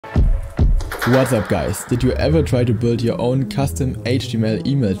What's up guys, did you ever try to build your own custom HTML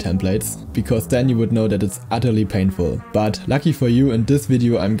email templates? Because then you would know that it's utterly painful. But lucky for you, in this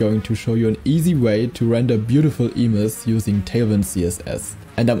video I'm going to show you an easy way to render beautiful emails using Tailwind CSS.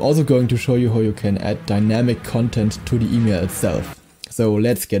 And I'm also going to show you how you can add dynamic content to the email itself. So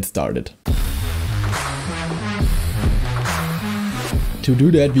let's get started. To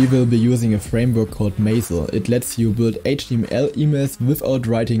do that, we will be using a framework called Maizzle. It lets you build HTML emails without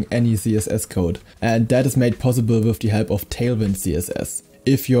writing any CSS code. And that is made possible with the help of Tailwind CSS.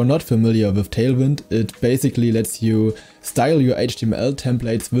 If you're not familiar with Tailwind, it basically lets you style your HTML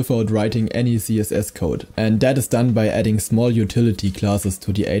templates without writing any CSS code. And that is done by adding small utility classes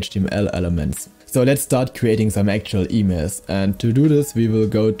to the HTML elements. So let's start creating some actual emails. And to do this, we will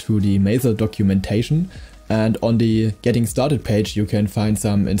go to the Maizzle documentation. And on the Getting Started page you can find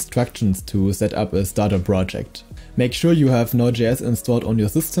some instructions to set up a starter project. Make sure you have Node.js installed on your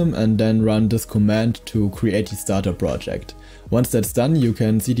system and then run this command to create the starter project. Once that's done, you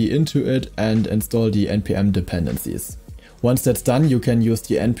can cd into it and install the npm dependencies. Once that's done, you can use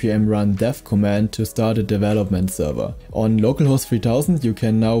the npm run dev command to start a development server. On localhost 3000 you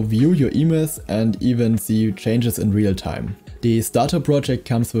can now view your emails and even see changes in real time. The starter project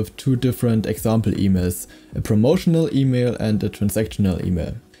comes with two different example emails, a promotional email and a transactional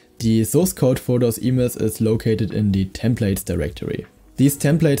email. The source code for those emails is located in the templates directory. These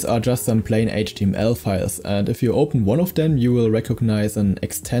templates are just some plain HTML files, and if you open one of them you will recognize an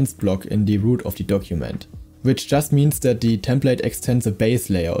extends block in the root of the document. Which just means that the template extends a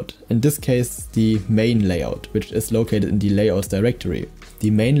base layout, in this case the main layout, which is located in the layouts directory.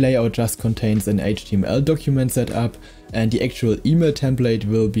 The main layout just contains an HTML document setup, and the actual email template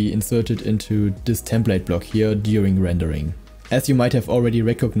will be inserted into this template block here during rendering. As you might have already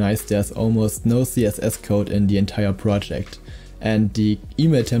recognized, there's almost no CSS code in the entire project, and the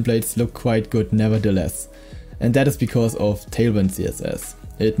email templates look quite good nevertheless. And that is because of Tailwind CSS.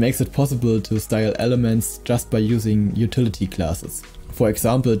 It makes it possible to style elements just by using utility classes. For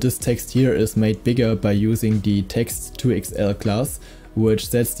example, this text here is made bigger by using the text2xl class, which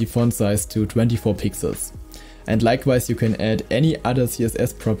sets the font size to 24 pixels. And likewise you can add any other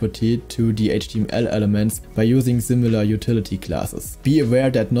CSS property to the HTML elements by using similar utility classes. Be aware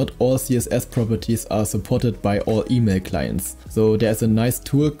that not all CSS properties are supported by all email clients. So there's a nice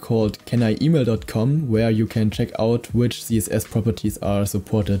tool called caniemail.com where you can check out which CSS properties are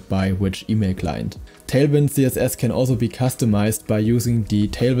supported by which email client. Tailwind CSS can also be customized by using the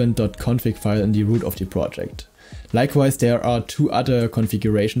tailwind.config file in the root of the project. Likewise, there are two other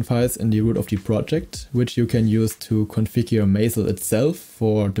configuration files in the root of the project, which you can use to configure Maizzle itself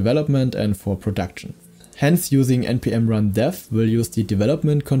for development and for production. Hence, using npm run dev will use the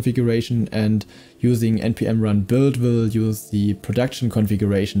development configuration, and using npm run build will use the production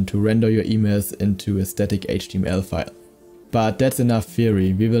configuration to render your emails into a static HTML file. But that's enough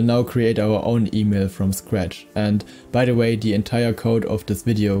theory. We will now create our own email from scratch. And by the way, the entire code of this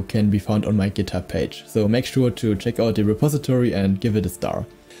video can be found on my GitHub page, so make sure to check out the repository and give it a star.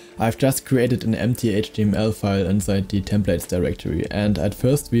 I've just created an empty HTML file inside the templates directory, and at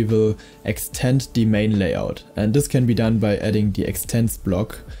first we will extend the main layout, and this can be done by adding the extends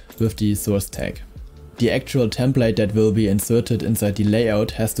block with the source tag. The actual template that will be inserted inside the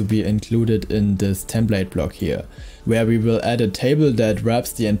layout has to be included in this template block here, where we will add a table that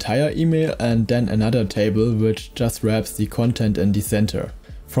wraps the entire email and then another table which just wraps the content in the center.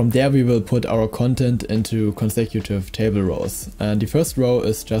 From there we will put our content into consecutive table rows, and the first row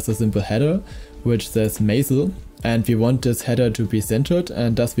is just a simple header which says Maizzle, and we want this header to be centered,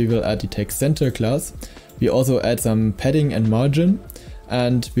 and thus we will add the text center class. We also add some padding and margin,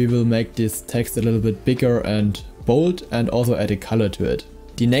 and we will make this text a little bit bigger and bold, and also add a color to it.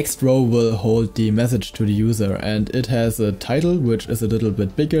 The next row will hold the message to the user, and it has a title which is a little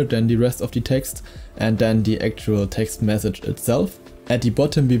bit bigger than the rest of the text, and then the actual text message itself. At the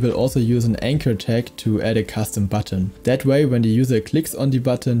bottom we will also use an anchor tag to add a custom button. That way when the user clicks on the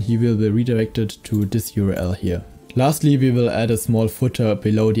button he will be redirected to this URL here. Lastly, we will add a small footer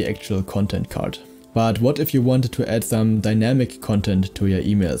below the actual content card. But what if you wanted to add some dynamic content to your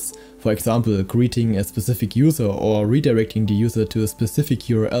emails? For example, greeting a specific user or redirecting the user to a specific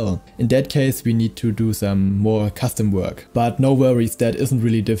URL. In that case we need to do some more custom work. But no worries, that isn't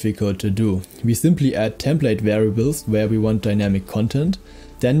really difficult to do. We simply add template variables where we want dynamic content,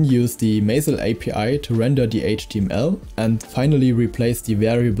 then use the Maizzle API to render the HTML, and finally replace the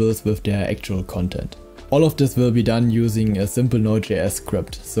variables with their actual content. All of this will be done using a simple Node.js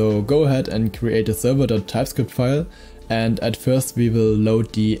script, so go ahead and create a server.typescript file, and at first we will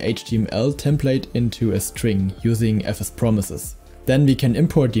load the HTML template into a string using fspromises. Then we can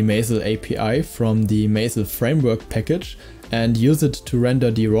import the Maizzle API from the Maizzle framework package and use it to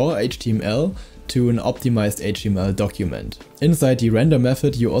render the raw HTML to an optimized HTML document. Inside the render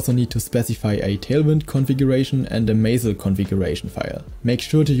method you also need to specify a Tailwind configuration and a Maizzle configuration file. Make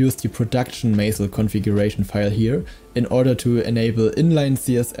sure to use the production Maizzle configuration file here in order to enable inline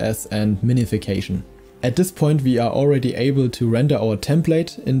CSS and minification. At this point we are already able to render our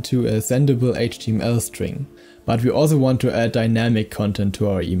template into a sendable HTML string. But we also want to add dynamic content to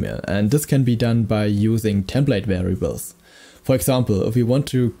our email, and this can be done by using template variables. For example, if we want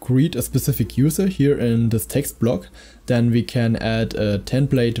to greet a specific user here in this text block, then we can add a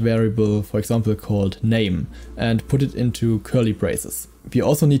template variable, for example called name, and put it into curly braces. We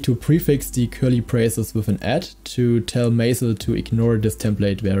also need to prefix the curly braces with an to tell Maizzle to ignore this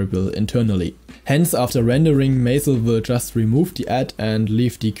template variable internally. Hence, after rendering, Maizzle will just remove the and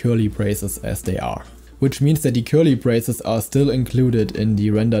leave the curly braces as they are. Which means that the curly braces are still included in the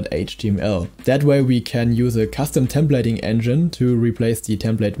rendered HTML. That way we can use a custom templating engine to replace the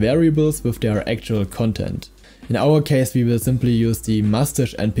template variables with their actual content. In our case we will simply use the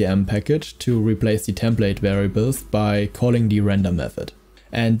mustache-npm package to replace the template variables by calling the render method.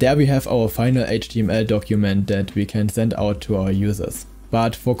 And there we have our final HTML document that we can send out to our users.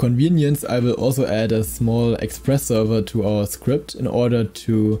 But for convenience I will also add a small express server to our script in order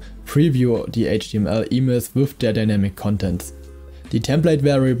to preview the HTML emails with their dynamic contents. The template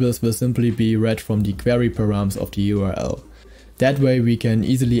variables will simply be read from the query params of the URL. That way we can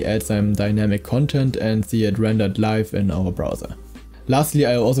easily add some dynamic content and see it rendered live in our browser. Lastly,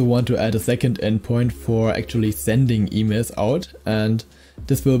 I also want to add a second endpoint for actually sending emails out, and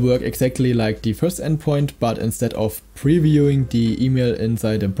this will work exactly like the first endpoint, but instead of previewing the email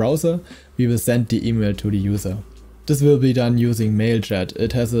inside a browser, we will send the email to the user. This will be done using MailJet.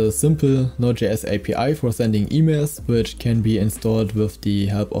 It has a simple Node.js API for sending emails, which can be installed with the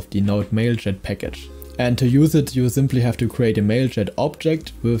help of the Node MailJet package. And to use it, you simply have to create a MailJet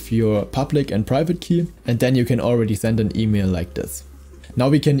object with your public and private key, and then you can already send an email like this. Now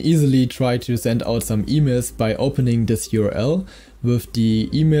we can easily try to send out some emails by opening this URL with the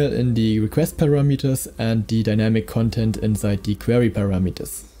email in the request parameters and the dynamic content inside the query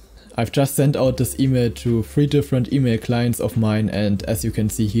parameters. I've just sent out this email to 3 different email clients of mine, and as you can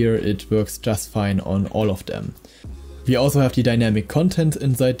see here it works just fine on all of them. We also have the dynamic content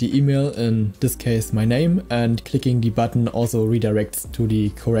inside the email, in this case my name, and clicking the button also redirects to the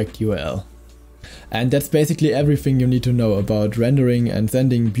correct URL. And that's basically everything you need to know about rendering and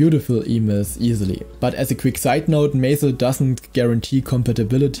sending beautiful emails easily. But as a quick side note, Maizzle doesn't guarantee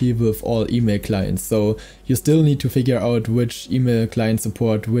compatibility with all email clients, so you still need to figure out which email clients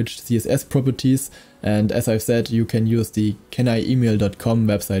support which CSS properties, and as I've said, you can use the caniemail.com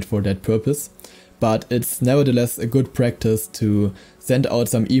website for that purpose. But it's nevertheless a good practice to send out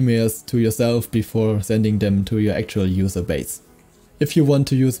some emails to yourself before sending them to your actual user base. If you want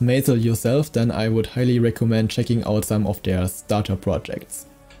to use Maizzle yourself, then I would highly recommend checking out some of their starter projects.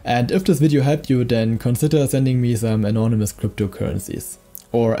 And if this video helped you, then consider sending me some anonymous cryptocurrencies.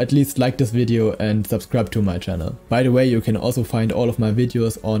 Or at least like this video and subscribe to my channel. By the way, you can also find all of my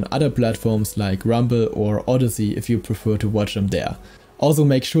videos on other platforms like Rumble or Odyssey if you prefer to watch them there. Also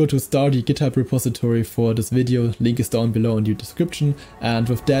make sure to start the GitHub repository for this video, link is down below in the description. And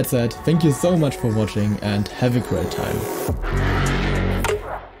with that said, thank you so much for watching and have a great time.